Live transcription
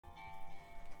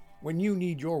When you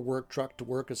need your work truck to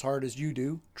work as hard as you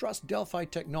do, trust Delphi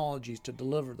Technologies to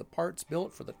deliver the parts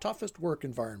built for the toughest work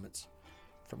environments.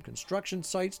 From construction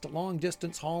sites to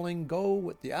long-distance hauling, go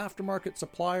with the aftermarket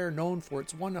supplier known for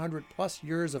its 100-plus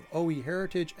years of OE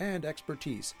heritage and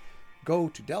expertise. Go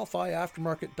to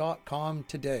DelphiAftermarket.com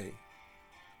today.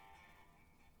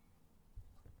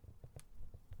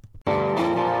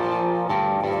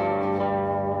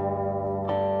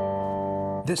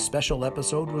 This special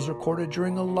episode was recorded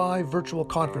during a live virtual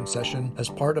conference session as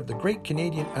part of the Great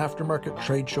Canadian Aftermarket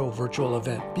Trade Show virtual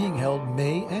event being held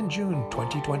May and June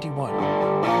 2021.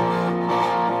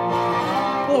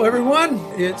 Hello everyone,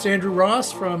 it's Andrew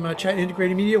Ross from Chat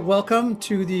Integrated Media. Welcome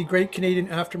to the Great Canadian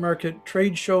Aftermarket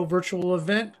Trade Show virtual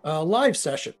event live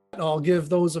session. I'll give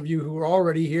those of you who are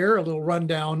already here a little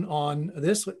rundown on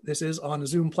this. This is on a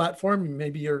Zoom platform.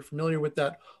 Maybe you're familiar with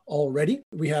that already.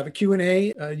 We have a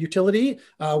Q&A utility.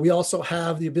 We also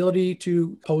have the ability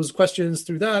to pose questions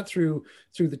through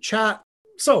the chat.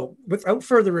 So without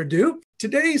further ado,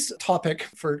 today's topic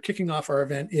for kicking off our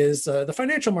event is the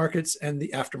financial markets and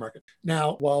the aftermarket.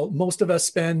 Now, while most of us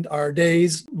spend our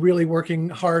days really working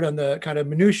hard on the kind of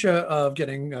minutia of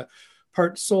getting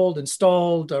parts sold,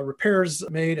 installed, repairs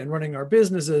made, and running our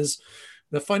businesses,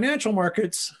 the financial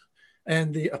markets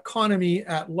and the economy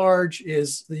at large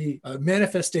is the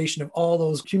manifestation of all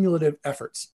those cumulative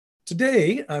efforts.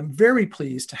 Today, I'm very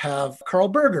pleased to have Karl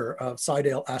Berger of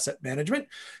Cidel Asset Management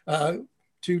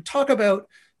to talk about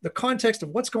the context of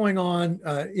what's going on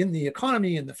in the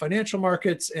economy, in the financial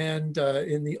markets, and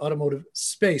in the automotive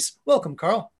space. Welcome,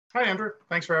 Karl. Hi, Andrew.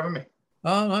 Thanks for having me.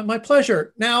 My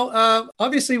pleasure. Now,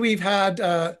 obviously, we've had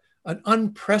an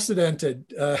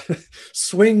unprecedented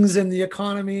swings in the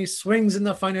economy, swings in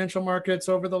the financial markets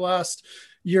over the last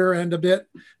year and a bit.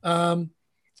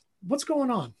 What's going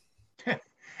on?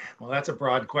 Well, that's a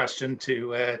broad question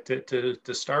to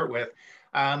start with.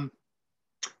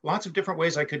 Lots of different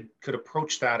ways I could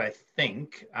approach that, I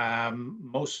think.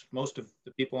 Most of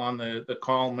the people on the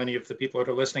call, many of the people that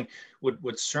are listening,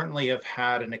 would certainly have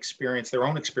had their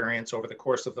own experience over the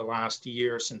course of the last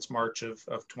year since March of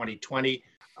 2020.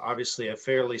 Obviously, a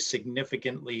fairly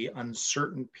significantly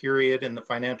uncertain period in the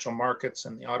financial markets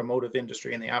and the automotive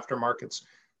industry and the aftermarkets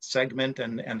segment.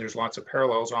 And there's lots of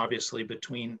parallels, obviously,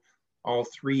 between all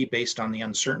three based on the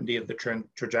uncertainty of the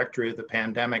trajectory of the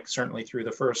pandemic, certainly through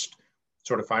the first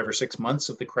sort of 5 or 6 months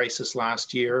of the crisis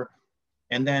last year.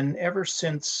 And then ever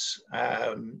since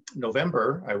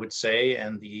November, I would say,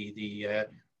 and the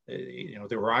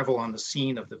arrival on the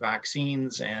scene of the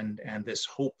vaccines and this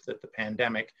hope that the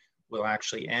pandemic will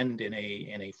actually end in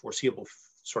a foreseeable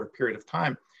sort of period of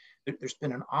time, there's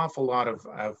been an awful lot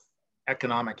of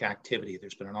economic activity.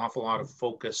 There's been an awful lot of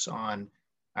focus on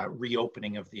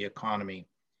reopening of the economy.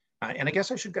 And I guess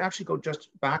I should actually go just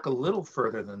back a little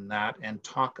further than that and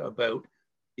talk about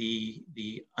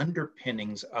the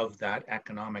underpinnings of that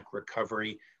economic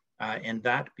recovery, and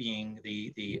that being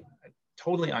the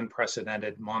totally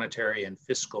unprecedented monetary and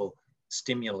fiscal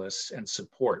stimulus and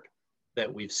support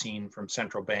that we've seen from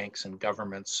central banks and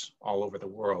governments all over the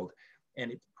world.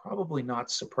 And it's probably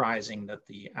not surprising that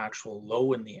the actual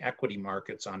low in the equity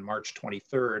markets on March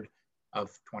 23rd of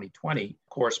 2020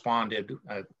 corresponded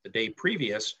the day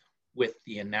previous with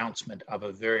the announcement of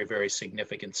a very, very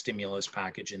significant stimulus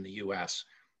package in the US.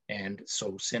 And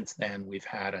so since then, we've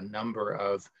had a number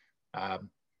of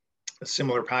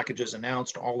similar packages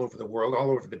announced all over the world,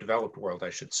 all over the developed world, I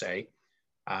should say.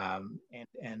 And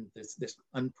this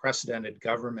unprecedented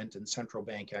government and central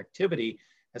bank activity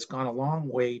has gone a long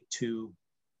way to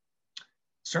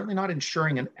certainly not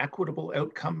ensuring an equitable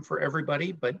outcome for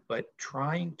everybody, but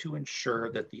trying to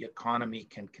ensure that the economy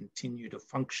can continue to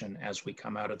function as we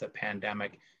come out of the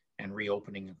pandemic and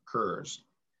reopening occurs.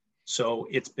 So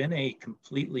it's been a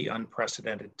completely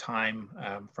unprecedented time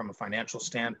from a financial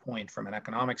standpoint, from an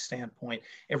economic standpoint.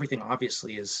 Everything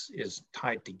obviously is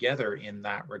tied together in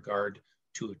that regard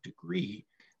to a degree.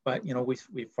 But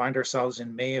we find ourselves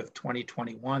in May of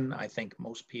 2021. I think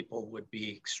most people would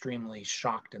be extremely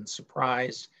shocked and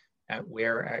surprised at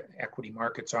where equity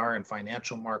markets are and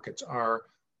financial markets are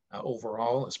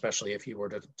overall, especially if you were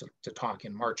to talk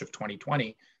in March of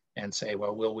 2020 and say,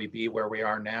 well, will we be where we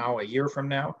are now a year from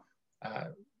now?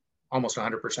 Almost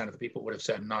 100% of the people would have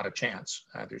said not a chance.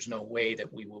 There's no way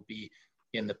that we will be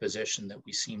in the position that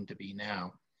we seem to be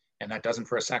now. And that doesn't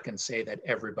for a second say that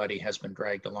everybody has been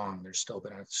dragged along. There's still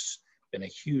been a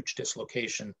huge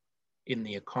dislocation in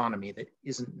the economy that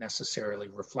isn't necessarily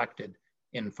reflected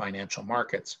in financial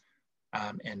markets.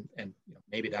 And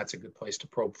maybe that's a good place to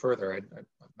probe further. I'm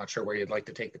not sure where you'd like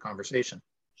to take the conversation.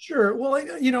 Sure. Well,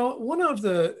 one of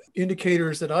the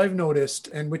indicators that I've noticed,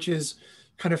 and which is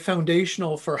kind of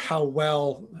foundational for how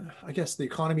well, I guess, the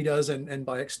economy does, and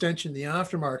by extension, the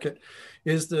aftermarket,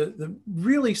 is the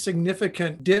really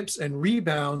significant dips and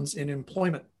rebounds in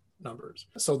employment numbers.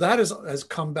 So that has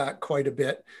come back quite a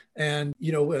bit. And,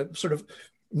 sort of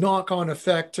knock-on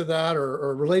effect to that,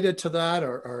 or related to that,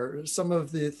 are some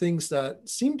of the things that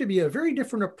seem to be a very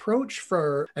different approach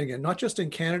for, again, not just in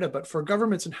Canada, but for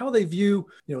governments, and how they view,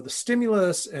 the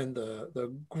stimulus and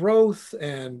the growth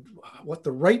and what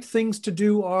the right things to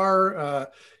do are.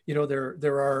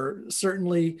 There are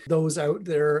certainly those out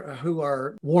there who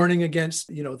are warning against,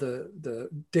 the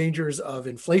dangers of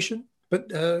inflation. But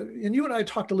and you and I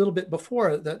talked a little bit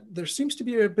before that there seems to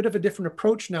be a bit of a different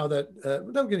approach now that,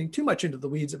 without getting too much into the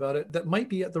weeds about it, that might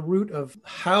be at the root of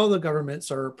how the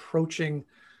governments are approaching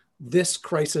this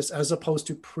crisis as opposed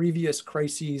to previous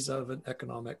crises of an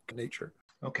economic nature.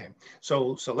 Okay,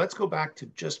 so let's go back to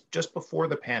just before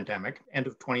the pandemic, end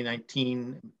of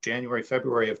 2019, January,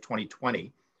 February of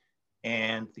 2020,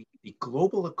 and the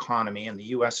global economy, and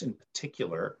the US in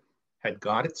particular, had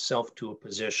got itself to a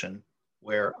position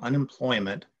where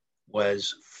unemployment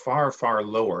was far, far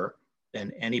lower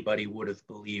than anybody would have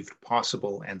believed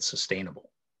possible and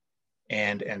sustainable.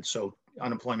 And so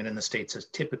unemployment in the States has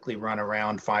typically run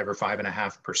around 5 or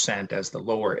 5.5% as the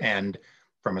lower end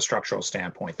from a structural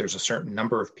standpoint. There's a certain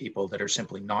number of people that are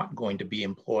simply not going to be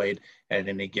employed at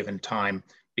any given time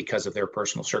because of their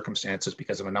personal circumstances,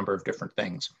 because of a number of different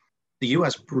things. The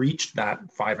US breached that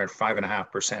 5 or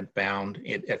 5.5% bound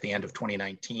at the end of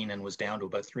 2019 and was down to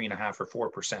about 3.5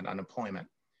 or 4% unemployment.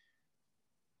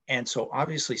 And so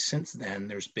obviously since then,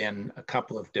 there's been a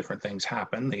couple of different things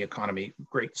happen. The economy,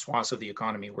 great swaths of the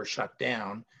economy were shut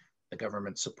down. The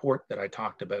government support that I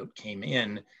talked about came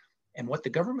in. And what the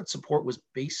government support was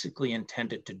basically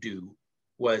intended to do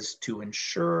was to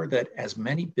ensure that as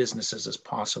many businesses as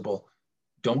possible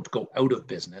don't go out of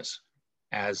business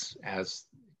as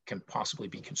can possibly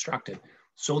be constructed,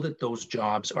 so that those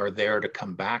jobs are there to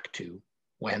come back to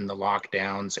when the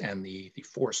lockdowns and the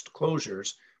forced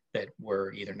closures that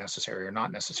were either necessary or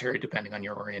not necessary, depending on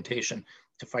your orientation,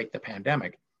 to fight the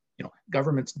pandemic.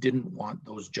 Governments didn't want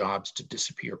those jobs to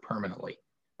disappear permanently.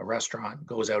 A restaurant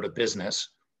goes out of business,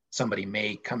 somebody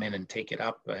may come in and take it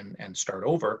up and start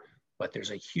over, but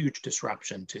there's a huge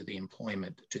disruption to the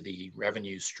employment, to the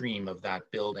revenue stream of that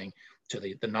building, to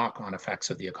the knock-on effects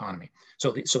of the economy.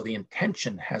 So the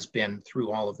intention has been, through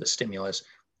all of the stimulus,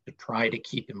 to try to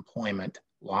keep employment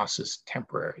losses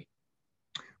temporary.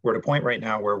 We're at a point right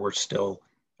now where there's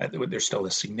still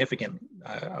a significant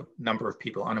number of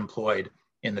people unemployed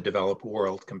in the developed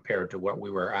world compared to what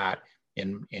we were at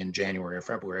in January or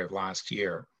February of last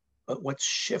year. But what's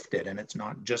shifted, and it's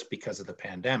not just because of the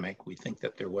pandemic, we think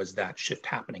that there was that shift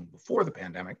happening before the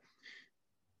pandemic.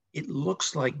 It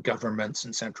looks like governments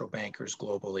and central bankers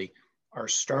globally are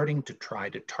starting to try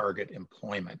to target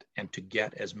employment and to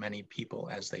get as many people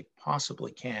as they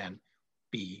possibly can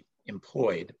be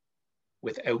employed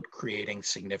without creating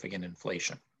significant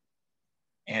inflation.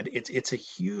 And it's a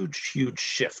huge, huge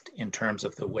shift in terms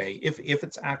of the way, if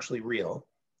it's actually real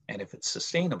and if it's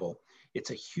sustainable,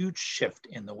 it's a huge shift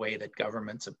in the way that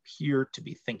governments appear to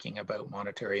be thinking about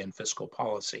monetary and fiscal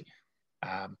policy.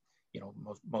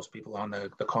 Most people on the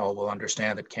call will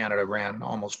understand that Canada ran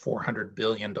almost $400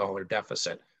 billion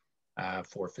deficit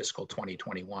for fiscal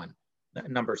 2021.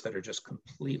 Numbers that are just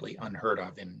completely unheard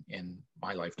of in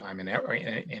my lifetime,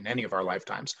 in any of our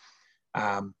lifetimes.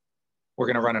 We're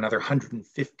going to run another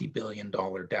 $150 billion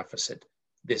deficit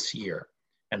this year.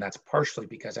 And that's partially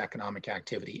because economic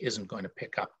activity isn't going to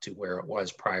pick up to where it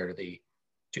was prior to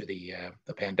the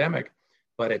pandemic,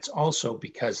 but it's also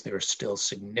because there are still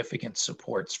significant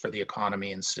supports for the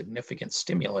economy and significant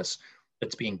stimulus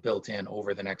that's being built in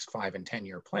over the next 5 and 10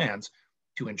 year plans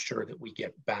to ensure that we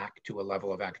get back to a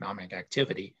level of economic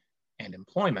activity and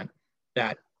employment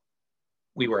that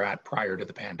we were at prior to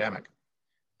the pandemic.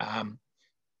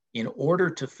 In order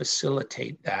to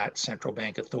facilitate that, central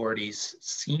bank authorities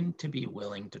seem to be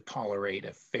willing to tolerate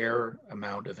a fair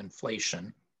amount of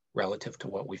inflation relative to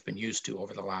what we've been used to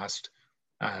over the last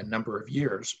number of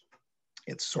years.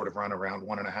 It's sort of run around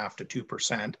 1.5% to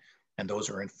 2%, and those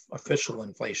are official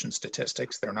inflation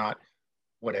statistics. They're not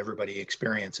what everybody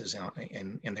experiences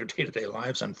in their day-to-day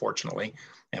lives, unfortunately.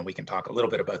 And we can talk a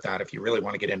little bit about that if you really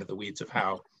want to get into the weeds of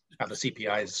how the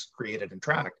CPI is created and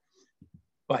tracked.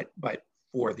 But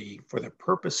for the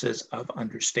purposes of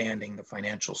understanding the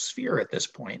financial sphere at this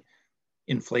point,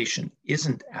 inflation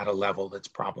isn't at a level that's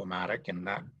problematic, and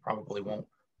that probably won't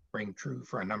ring true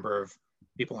for a number of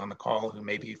people on the call who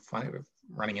may be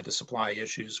running into supply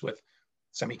issues with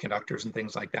semiconductors and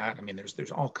things like that. I mean,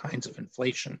 there's all kinds of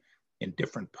inflation in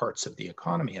different parts of the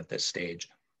economy at this stage.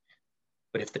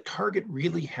 But if the target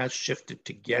really has shifted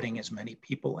to getting as many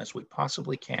people as we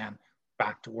possibly can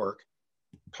back to work,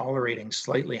 tolerating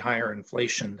slightly higher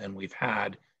inflation than we've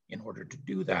had in order to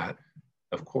do that,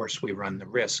 of course, we run the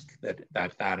risk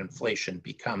that inflation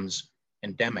becomes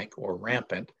endemic or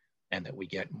rampant, and that we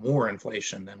get more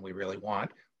inflation than we really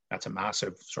want. That's a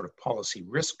massive sort of policy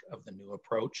risk of the new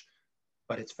approach.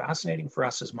 But it's fascinating for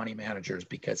us as money managers,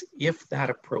 because if that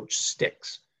approach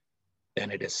sticks, then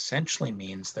it essentially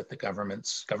means that the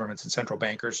governments and central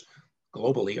bankers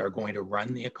globally are going to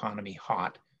run the economy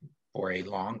hot for a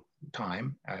long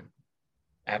time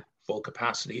at full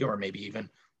capacity, or maybe even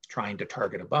trying to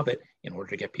target above it in order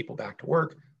to get people back to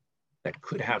work. That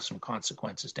could have some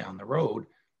consequences down the road,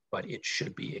 but it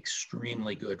should be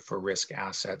extremely good for risk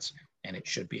assets, and it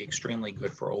should be extremely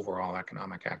good for overall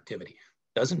economic activity.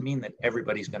 Doesn't mean that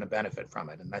everybody's going to benefit from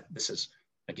it. And that this is,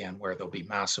 again, where there'll be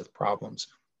massive problems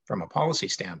from a policy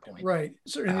standpoint. Right.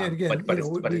 So, and again, we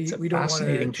don't want to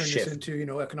turn this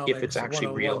into, economics if it's actually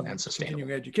real and sustainable.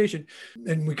 Continuing education,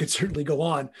 and we could certainly go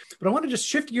on. But I want to just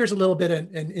shift gears a little bit,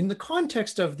 and in the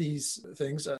context of these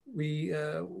things, we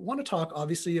want to talk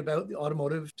obviously about the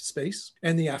automotive space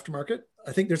and the aftermarket.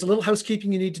 I think there's a little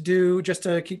housekeeping you need to do just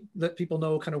to let people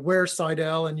know kind of where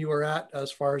Cidel and you are at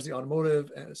as far as the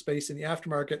automotive space in the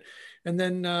aftermarket, and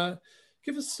then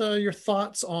give us your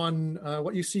thoughts on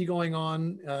what you see going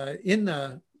on in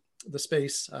the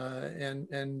space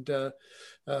and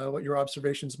what your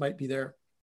observations might be there.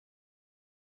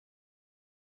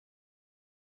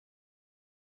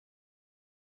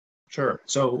 Sure.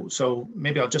 So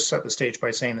maybe I'll just set the stage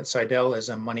by saying that Cidel is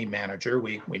a money manager.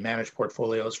 We manage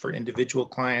portfolios for individual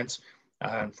clients,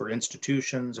 for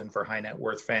institutions, and for high net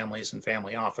worth families and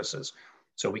family offices.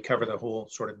 So we cover the whole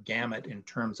sort of gamut in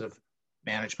terms of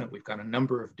management. We've got a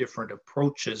number of different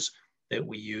approaches that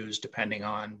we use depending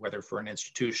on whether for an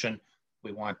institution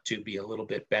we want to be a little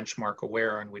bit benchmark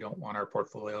aware and we don't want our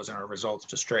portfolios and our results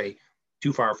to stray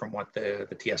too far from what the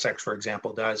TSX, for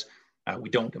example, does. We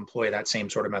don't employ that same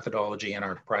sort of methodology in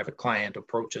our private client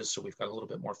approaches, so we've got a little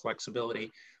bit more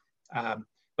flexibility.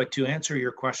 But to answer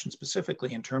your question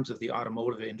specifically, in terms of the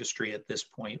automotive industry at this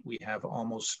point, we have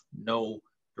almost no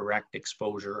direct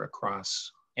exposure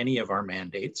across any of our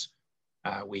mandates.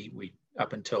 We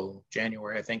up until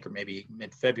January, I think, or maybe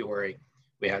mid-February,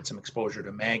 we had some exposure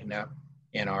to Magna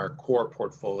in our core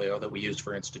portfolio that we used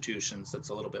for institutions that's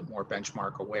a little bit more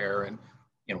benchmark aware. And,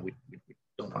 we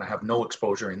don't want to have no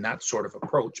exposure in that sort of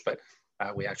approach, but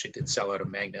we actually did sell out of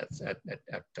Magna at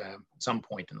some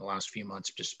point in the last few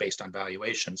months, just based on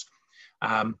valuations.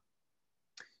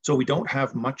 So we don't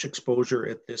have much exposure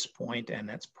at this point, and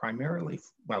that's primarily,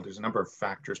 well, there's a number of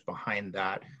factors behind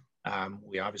that.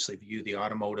 We obviously view the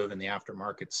automotive and the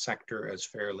aftermarket sector as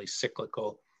fairly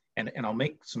cyclical. And I'll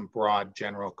make some broad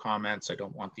general comments. I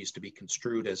don't want these to be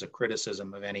construed as a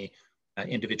criticism of any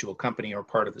individual company or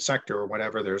part of the sector or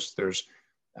whatever. There's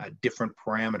different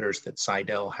parameters that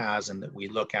Cidel has and that we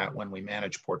look at when we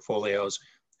manage portfolios,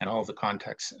 and all of the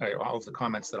comments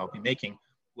that I'll be making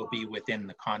will be within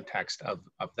the context of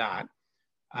that.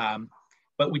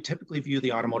 But we typically view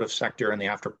the automotive sector and the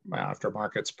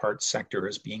aftermarkets parts sector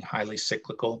as being highly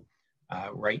cyclical.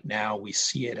 Right now, we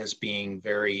see it as being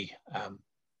very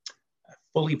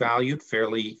fully valued,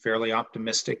 fairly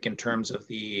optimistic in terms of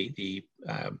the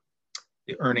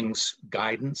earnings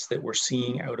guidance that we're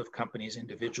seeing out of companies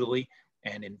individually,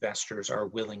 and investors are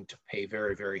willing to pay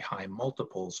very, very high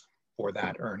multiples for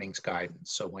that earnings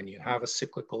guidance. So when you have a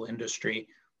cyclical industry,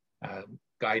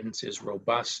 guidance is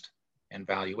robust and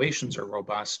valuations are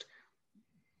robust,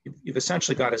 you've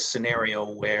essentially got a scenario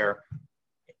where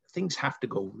things have to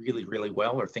go really, really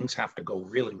well, or things have to go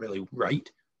really, really right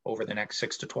over the next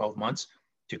 6 to 12 months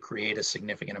to create a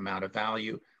significant amount of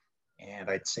value. And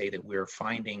I'd say that we're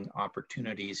finding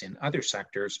opportunities in other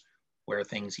sectors where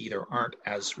things either aren't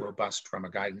as robust from a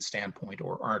guidance standpoint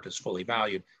or aren't as fully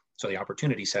valued. So the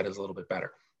opportunity set is a little bit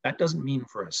better. That doesn't mean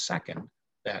for a second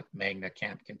that Magna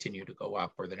can't continue to go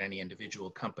up, or that any individual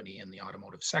company in the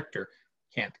automotive sector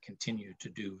can't continue to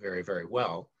do very, very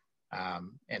well.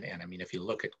 And I mean, if you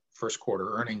look at first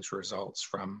quarter earnings results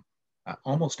from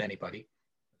almost anybody,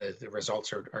 the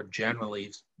results are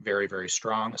generally very, very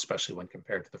strong, especially when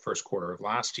compared to the first quarter of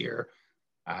last year.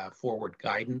 Forward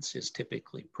guidance is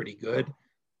typically pretty good.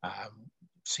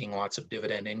 Seeing lots of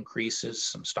dividend increases,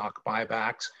 some stock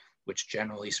buybacks, which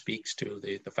generally speaks to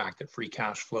the fact that free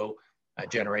cash flow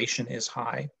generation is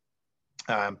high.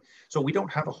 So we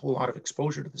don't have a whole lot of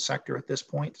exposure to the sector at this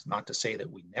point. Not to say that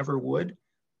we never would.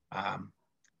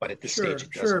 But at this stage,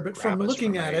 it doesn't but from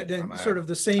looking at it, and sort of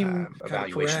the same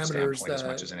kind of parameters as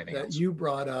much as anything that else. you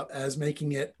brought up as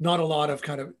making it not a lot of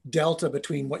kind of delta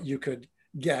between what you could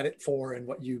get it for and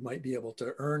what you might be able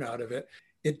to earn out of it.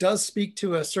 It does speak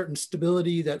to a certain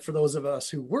stability that for those of us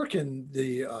who work in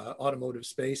the automotive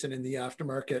space and in the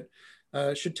aftermarket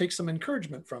should take some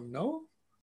encouragement from, no?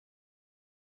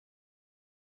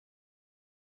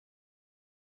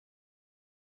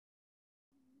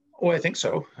 Oh, I think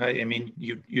so. I mean,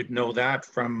 you'd know that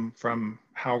from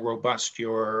how robust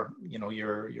your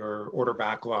order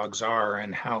backlogs are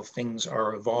and how things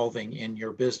are evolving in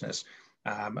your business.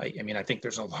 I mean, I think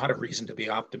there's a lot of reason to be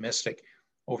optimistic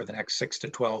over the next 6 to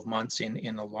 12 months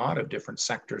in a lot of different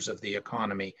sectors of the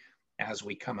economy as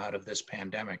we come out of this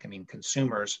pandemic. I mean,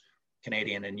 consumers,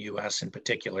 Canadian and U.S. in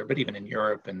particular, but even in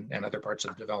Europe and other parts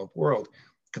of the developed world,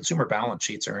 consumer balance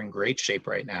sheets are in great shape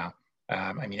right now.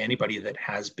 I mean, anybody that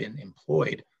has been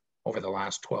employed over the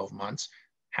last 12 months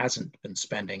hasn't been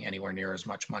spending anywhere near as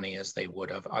much money as they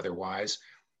would have otherwise.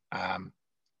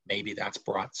 Maybe that's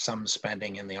brought some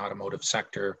spending in the automotive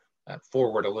sector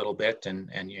forward a little bit,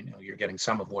 and you're getting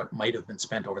some of what might have been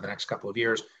spent over the next couple of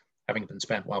years having been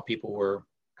spent while people were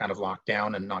kind of locked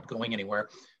down and not going anywhere.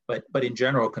 But in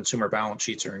general, consumer balance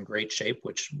sheets are in great shape,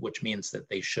 which means that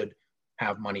they should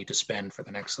have money to spend for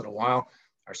the next little while.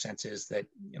 Our sense is that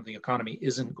the economy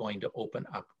isn't going to open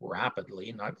up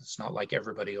rapidly. It's not like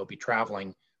everybody will be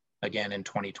traveling again in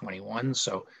 2021.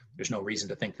 So there's no reason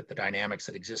to think that the dynamics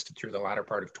that existed through the latter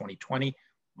part of 2020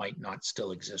 might not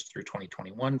still exist through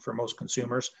 2021 for most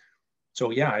consumers.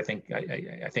 So yeah, I think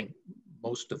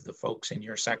most of the folks in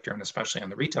your sector, and especially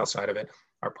on the retail side of it,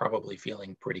 are probably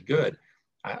feeling pretty good.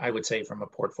 I would say from a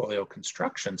portfolio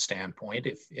construction standpoint,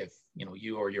 if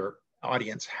you or your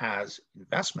audience has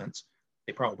investments,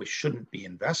 they probably shouldn't be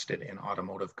invested in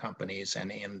automotive companies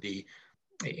and in the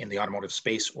automotive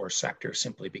space or sector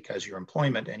simply because your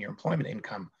employment and your employment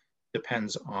income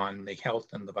depends on the health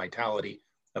and the vitality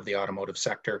of the automotive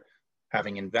sector.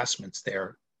 Having investments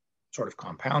there sort of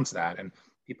compounds that, and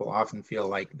people often feel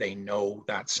like they know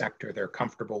that sector, they're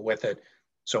comfortable with it.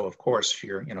 So of course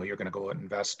you're going to go and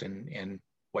invest in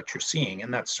what you're seeing,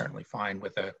 and that's certainly fine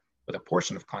with a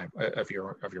portion of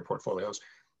your portfolios.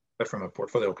 But from a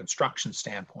portfolio construction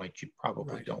standpoint, you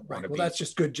probably don't want to be. Well, that's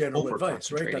just good general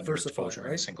advice, right? Diversify, exposure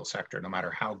in a single sector, no matter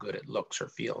how good it looks or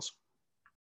feels.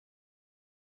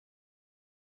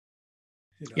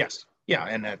 Yes. Yeah,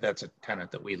 and that's a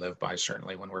tenet that we live by,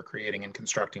 certainly when we're creating and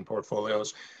constructing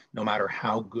portfolios. No matter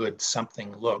how good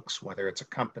something looks, whether it's a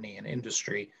company, an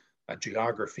industry, a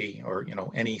geography, or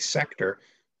any sector,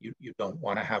 you don't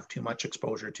want to have too much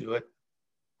exposure to it,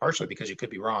 partially because you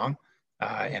could be wrong.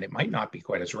 And it might not be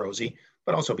quite as rosy,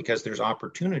 but also because there's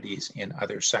opportunities in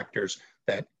other sectors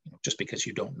that just because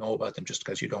you don't know about them, just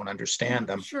because you don't understand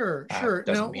them, sure.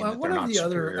 doesn't mean that one they're of not the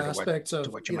other superior aspects of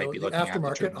to what you might be the looking at.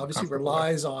 aftermarket obviously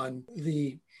relies on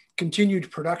the continued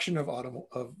production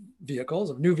of vehicles,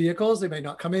 of new vehicles. They may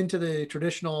not come into the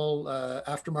traditional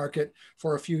aftermarket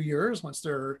for a few years once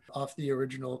they're off the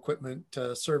original equipment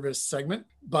service segment.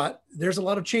 But there's a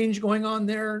lot of change going on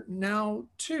there now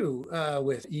too,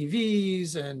 with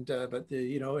EVs and but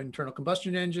the internal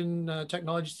combustion engine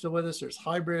technology is still with us. There's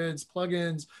hybrids,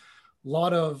 plug-ins, a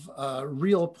lot of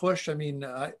real push. I mean,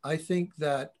 I think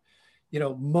that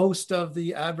most of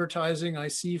the advertising I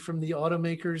see from the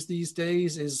automakers these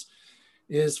days is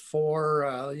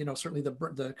for certainly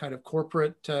the kind of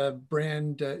corporate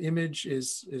brand image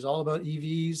is all about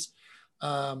EVs,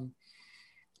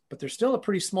 but there's still a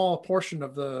pretty small portion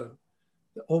of the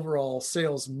overall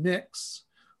sales mix.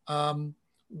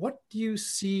 What do you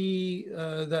see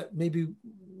that maybe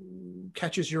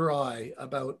catches your eye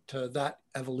about that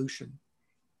evolution?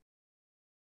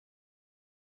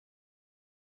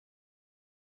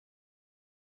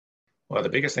 Well, the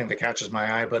biggest thing that catches my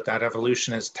eye about that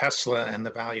evolution is Tesla and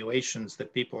the valuations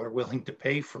that people are willing to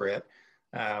pay for it,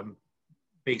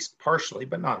 based partially,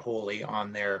 but not wholly,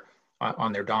 on their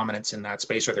dominance in that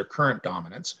space or their current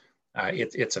dominance.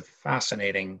 It's a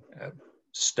fascinating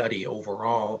study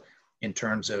overall in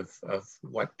terms of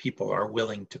what people are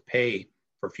willing to pay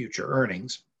for future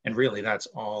earnings. And really, that's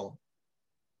all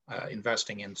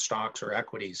investing in stocks or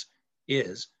equities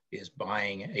is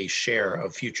buying a share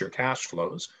of future cash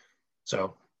flows.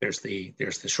 So there's the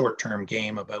short-term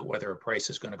game about whether a price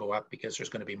is going to go up because there's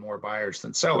going to be more buyers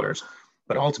than sellers,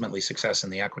 but ultimately success in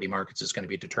the equity markets is going to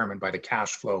be determined by the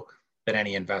cash flow that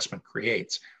any investment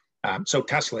creates. So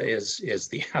Tesla is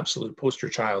the absolute poster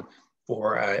child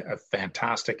for a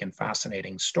fantastic and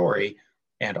fascinating story,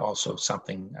 and also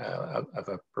something of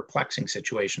a perplexing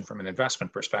situation from an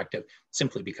investment perspective,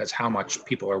 simply because how much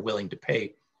people are willing to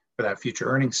pay for that future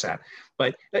earnings set.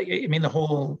 But I mean, the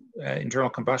whole internal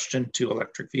combustion to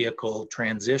electric vehicle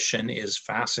transition is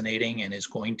fascinating and is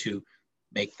going to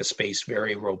make the space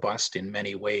very robust in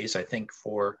many ways, I think,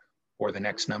 for the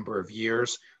next number of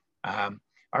years.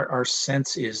 Our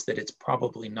sense is that it's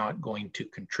probably not going to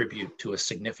contribute to a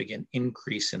significant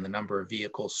increase in the number of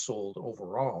vehicles sold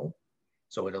overall.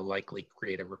 So it'll likely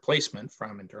create a replacement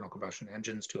from internal combustion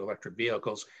engines to electric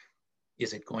vehicles.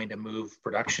 Is it going to move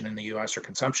production in the US or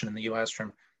consumption in the US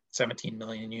from 17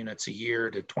 million units a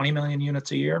year to 20 million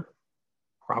units a year?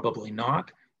 Probably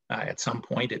not. At some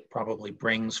point, it probably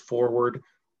brings forward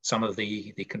some of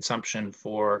the consumption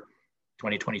for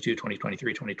 2022,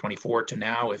 2023, 2024 to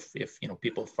now, if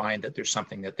people find that there's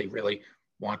something that they really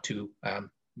want to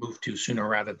move to sooner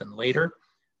rather than later.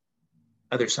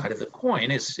 Other side of the coin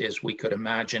is we could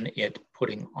imagine it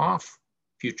putting off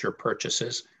future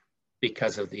purchases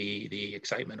because of the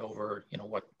excitement over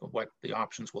what the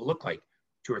options will look like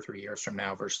 2 or 3 years from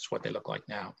now versus what they look like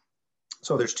now.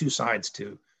 So there's two sides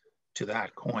to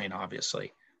that coin,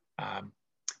 obviously.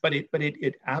 But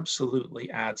it absolutely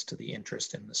adds to the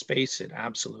interest in the space. It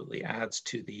absolutely adds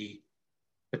to the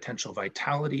potential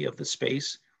vitality of the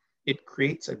space. It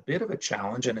creates a bit of a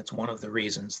challenge, and it's one of the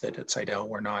reasons that at Cidel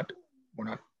we're not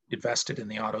invested in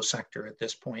the auto sector at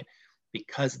this point,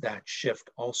 because that shift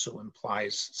also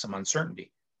implies some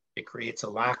uncertainty. It creates a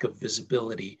lack of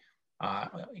visibility,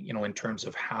 in terms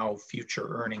of how future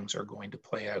earnings are going to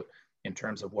play out, in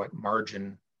terms of what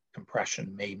margin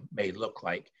compression may look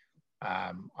like.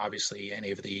 Obviously,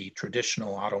 any of the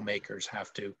traditional automakers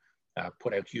have to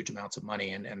put out huge amounts of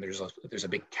money, and there's a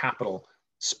big capital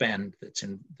spend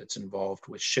that's involved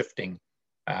with shifting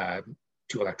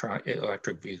to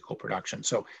electric vehicle production.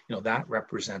 So that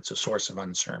represents a source of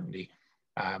uncertainty.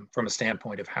 From a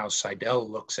standpoint of how Cidel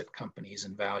looks at companies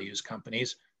and values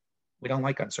companies, we don't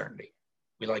like uncertainty.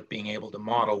 We like being able to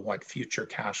model what future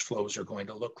cash flows are going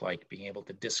to look like, being able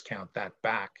to discount that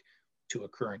back to a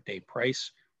current day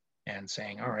price, and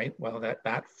saying, all right, well, that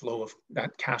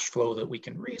cash flow that we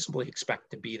can reasonably expect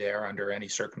to be there under any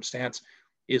circumstance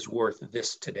is worth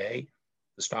this today.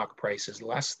 The stock price is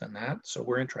less than that, so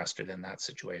we're interested in that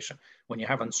situation. When you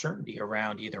have uncertainty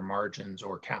around either margins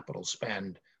or capital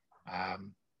spend,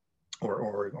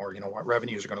 or what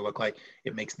revenues are going to look like,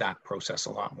 it makes that process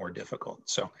a lot more difficult.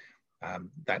 So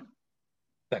that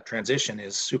transition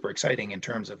is super exciting in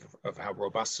terms of how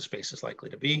robust the space is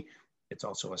likely to be. It's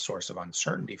also a source of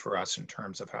uncertainty for us in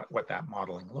terms of what that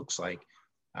modeling looks like,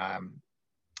 and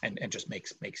just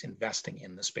makes investing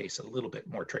in the space a little bit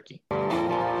more tricky.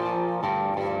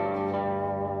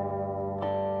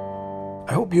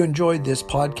 I hope you enjoyed this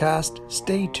podcast.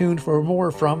 Stay tuned for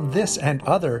more from this and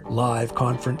other live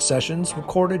conference sessions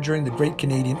recorded during the Great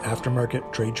Canadian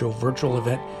Aftermarket Trade Show virtual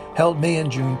event held May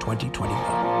and June 2021.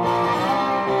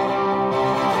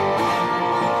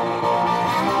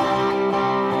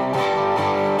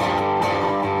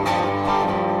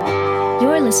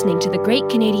 You're listening to the Great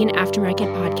Canadian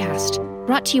Aftermarket Podcast,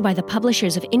 brought to you by the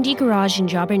publishers of IndieGarage and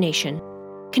JobberNation.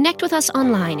 Connect with us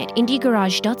online at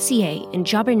IndieGarage.ca and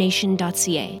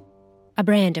JobberNation.ca, a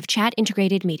brand of chat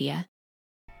integrated media.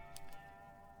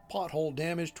 Pothole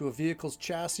damage to a vehicle's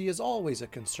chassis is always a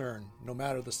concern, no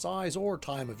matter the size or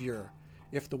time of year.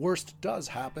 If the worst does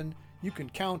happen, you can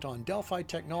count on Delphi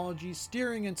Technologies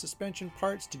steering and suspension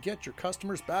parts to get your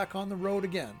customers back on the road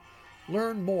again.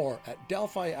 Learn more at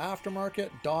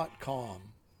DelphiAftermarket.com.